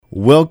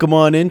Welcome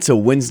on into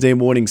Wednesday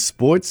Morning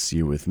Sports.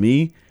 You're with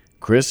me,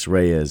 Chris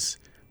Reyes.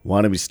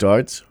 Wannabe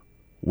starts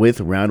with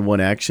round one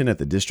action at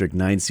the District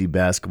 9C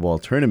basketball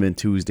tournament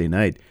Tuesday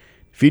night.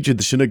 Featured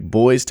the Chinook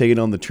boys taking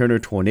on the Turner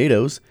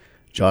Tornadoes.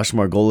 Josh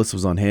Margolis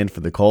was on hand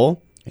for the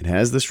call and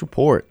has this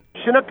report.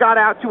 Chinook got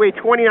out to a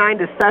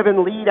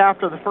 29-7 lead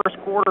after the first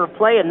quarter of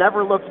play and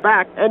never looked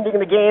back, ending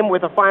the game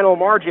with a final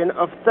margin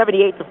of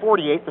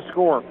 78-48 the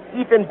score.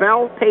 Ethan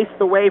Bell paced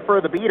the way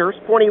for the Beaters,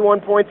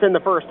 21 points in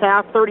the first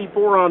half,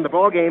 34 on the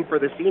ballgame for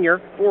the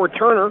senior. For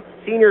Turner,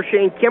 senior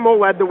Shane Kimmel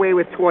led the way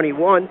with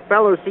 21.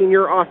 Fellow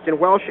senior Austin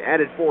Welsh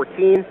added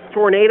 14.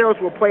 Tornadoes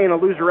will play in a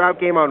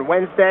loser-out game on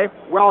Wednesday,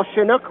 while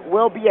Chinook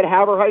will be at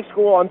Havre High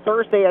School on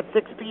Thursday at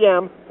 6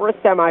 p.m. for a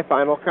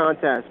semifinal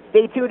contest.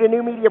 Stay tuned to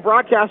New Media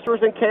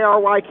Broadcasters and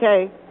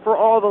KRYK for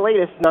all the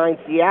latest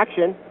 9C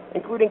action,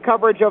 including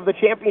coverage of the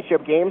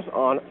championship games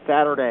on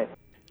Saturday.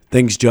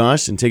 Thanks,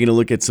 Josh. And taking a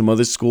look at some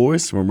other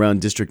scores from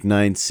around District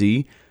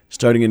 9C.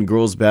 Starting in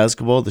girls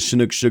basketball, the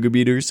Chinook Sugar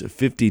Beaters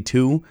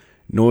 52,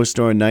 North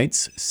Star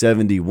Knights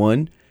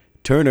 71,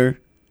 Turner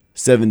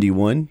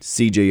 71,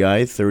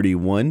 CJI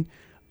 31.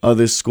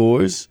 Other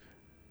scores,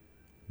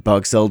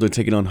 Box Elder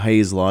taking on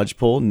Hayes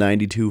Lodgepole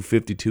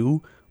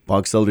 92-52.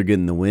 Box Elder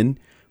getting the win.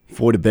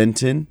 Fort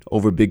Benton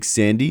over Big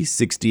Sandy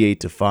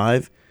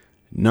 68-5.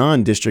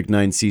 Non-District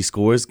 9C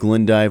scores,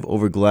 Glendive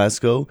over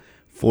Glasgow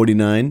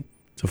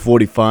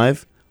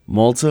 49-45.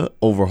 Malta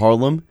over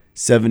Harlem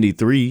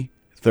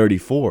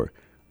 73-34.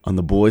 On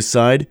the boys'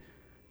 side,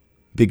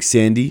 Big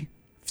Sandy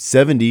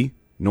 70,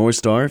 North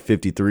Star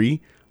 53,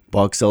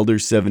 Box Elder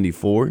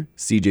 74,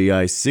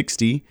 CJI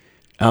 60.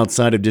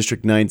 Outside of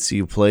District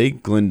 9C play,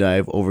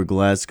 Glendive over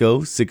Glasgow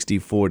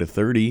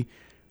 64-30.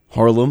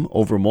 Harlem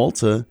over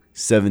Malta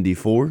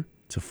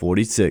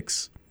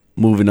 74-46.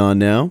 Moving on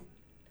now.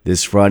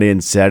 This Friday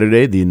and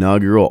Saturday, the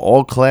inaugural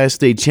All-Class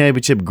State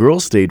Championship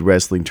Girls State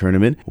Wrestling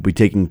Tournament will be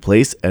taking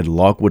place at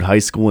Lockwood High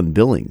School in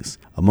Billings.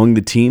 Among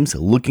the teams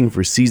looking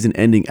for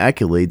season-ending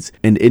accolades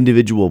and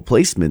individual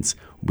placements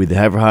will be the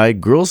Havre High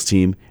girls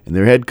team, and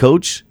their head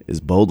coach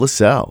is Bo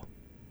LaSalle.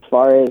 As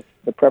far as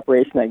the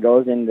preparation that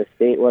goes into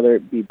state, whether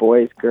it be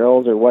boys,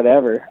 girls, or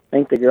whatever, I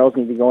think the girls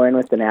need to go in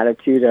with an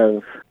attitude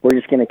of we're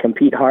just going to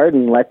compete hard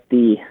and let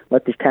these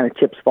kind of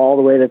chips fall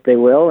the way that they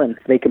will. And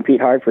if they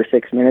compete hard for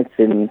 6 minutes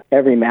in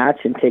every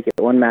match and take it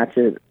one match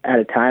at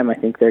a time, I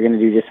think they're going to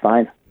do just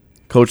fine.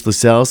 Coach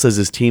LaSalle says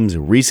his team's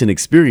recent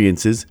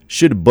experiences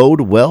should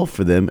bode well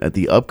for them at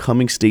the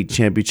upcoming state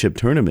championship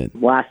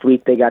tournament. Last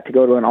week they got to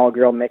go to an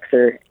all-girl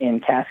mixer in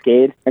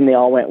Cascade, and they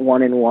all went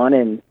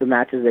 1-1, and the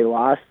matches they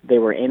lost, they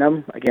were in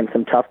them against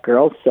some tough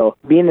girls. So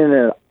being in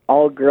an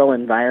all-girl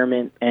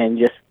environment and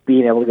just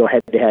being able to go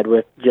head-to-head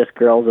with just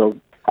girls,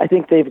 I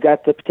think they've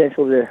got the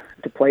potential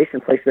to place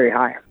and place very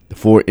high. The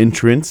four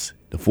entrants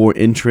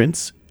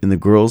in the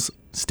girls'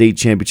 state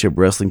championship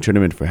wrestling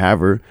tournament for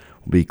Havre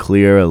will be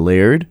Clara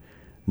Laird,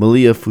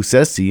 Malia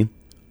Fusesi,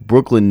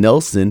 Brooklyn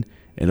Nelson,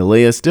 and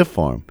Alea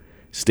Stiffarm.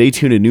 Stay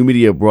tuned to New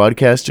Media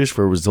Broadcasters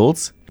for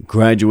results.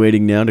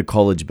 Graduating now to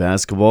college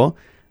basketball,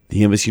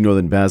 the MSU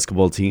Northern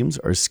basketball teams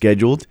are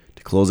scheduled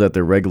to close out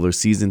their regular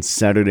season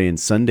Saturday and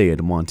Sunday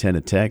at Montana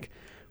Tech.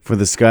 For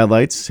the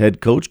Skylights head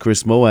coach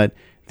Chris Moat,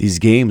 these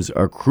games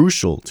are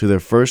crucial to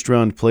their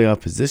first-round playoff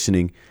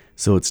positioning,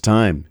 so it's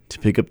time to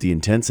pick up the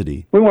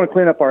intensity. We want to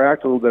clean up our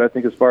act a little bit, I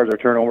think, as far as our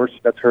turnovers.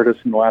 That's hurt us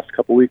in the last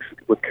couple of weeks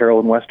with Carroll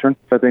and Western.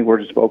 I think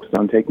we're just focused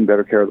on taking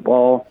better care of the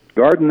ball.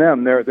 Guarding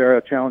them, they're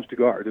a challenge to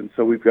guard. And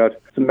so we've got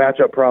some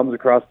matchup problems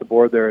across the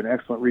board. They're an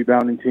excellent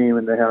rebounding team,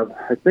 and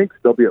I think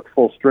they'll be at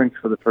full strength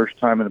for the first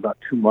time in about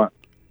 2 months.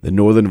 The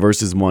Northern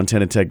versus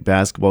Montana Tech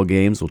basketball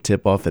games will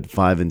tip off at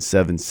 5 and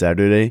 7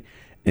 Saturday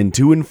and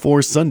 2 and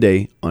 4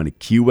 Sunday on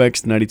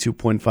QX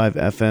 92.5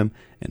 FM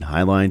and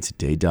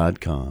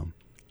HighlineToday.com.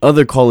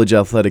 Other college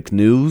athletic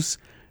news,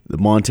 the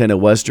Montana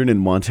Western and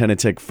Montana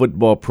Tech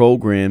football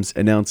programs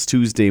announced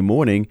Tuesday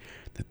morning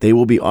that they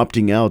will be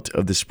opting out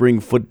of the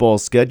spring football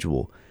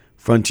schedule.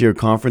 Frontier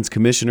Conference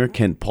Commissioner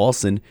Kent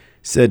Paulson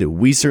said,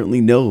 "We certainly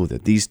know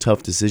that these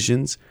tough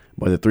decisions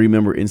by the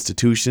three-member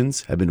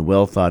institutions have been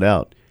well thought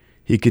out."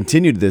 He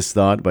continued this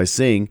thought by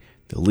saying,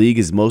 "The league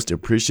is most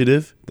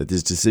appreciative that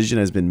this decision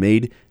has been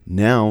made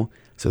now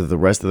so that the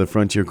rest of the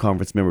Frontier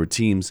Conference member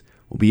teams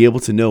will be able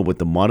to know what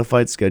the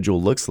modified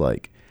schedule looks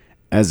like.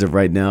 As of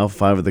right now,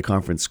 5 of the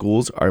conference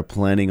schools are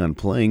planning on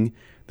playing,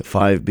 the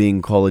 5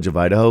 being College of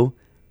Idaho,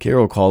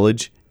 Carroll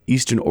College,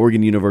 Eastern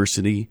Oregon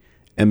University,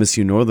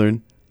 MSU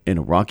Northern,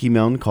 and Rocky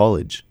Mountain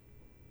College."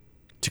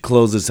 To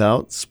close us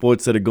out,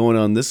 sports that are going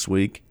on this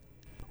week.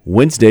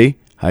 Wednesday,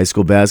 high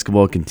school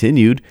basketball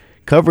continued.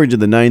 Coverage of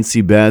the 9C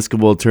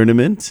basketball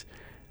tournament.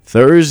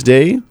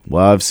 Thursday,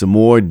 we'll have some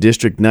more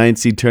District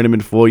 9C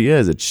tournament for you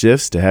as it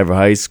shifts to Havre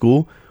High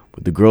School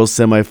with the girls'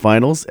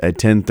 semifinals at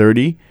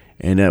 10:30.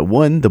 And at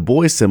 1, the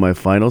boys'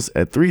 semifinals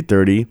at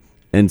 3:30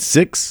 and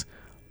 6,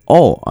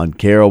 all on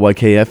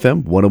KRYK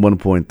FM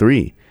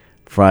 101.3.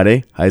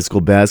 Friday, high school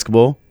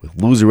basketball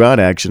with loser-out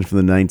action from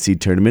the 9C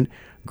tournament.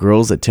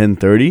 Girls at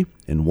 10:30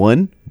 and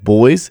 1,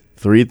 boys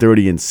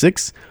 3:30 and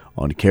 6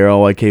 on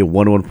KRLYK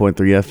 101.3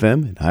 FM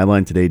and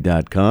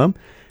HighlineToday.com.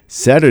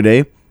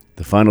 Saturday,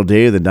 the final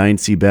day of the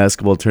 9C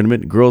basketball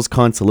tournament, girls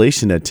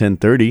consolation at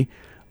 10:30,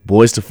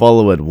 boys to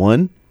follow at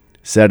 1.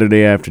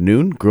 Saturday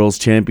afternoon, girls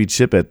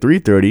championship at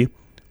 3:30,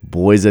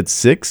 boys at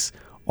 6,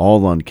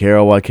 all on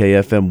KRLYK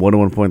FM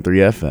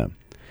 101.3 FM.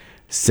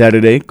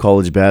 Saturday,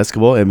 college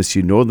basketball,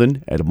 MSU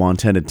Northern at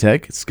Montana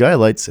Tech,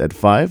 Skylights at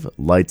 5,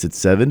 Lights at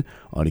 7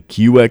 on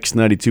QX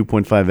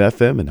 92.5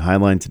 FM and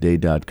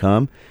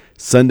HighlineToday.com.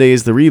 Sunday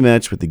is the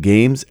rematch with the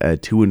games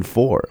at 2 and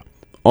 4.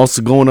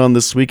 Also going on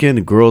this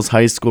weekend, girls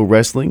high school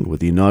wrestling with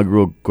the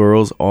inaugural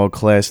girls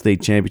all-class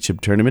state championship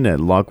tournament at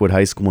Lockwood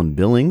High School in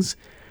Billings.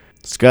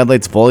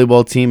 Skylights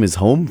volleyball team is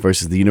home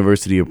versus the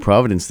University of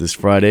Providence this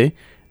Friday.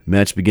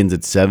 Match begins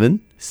at 7.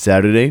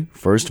 Saturday,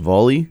 first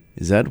volley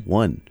is at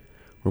 1.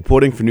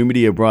 Reporting for New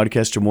Media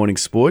Broadcaster Morning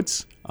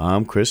Sports,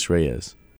 I'm Chris Reyes.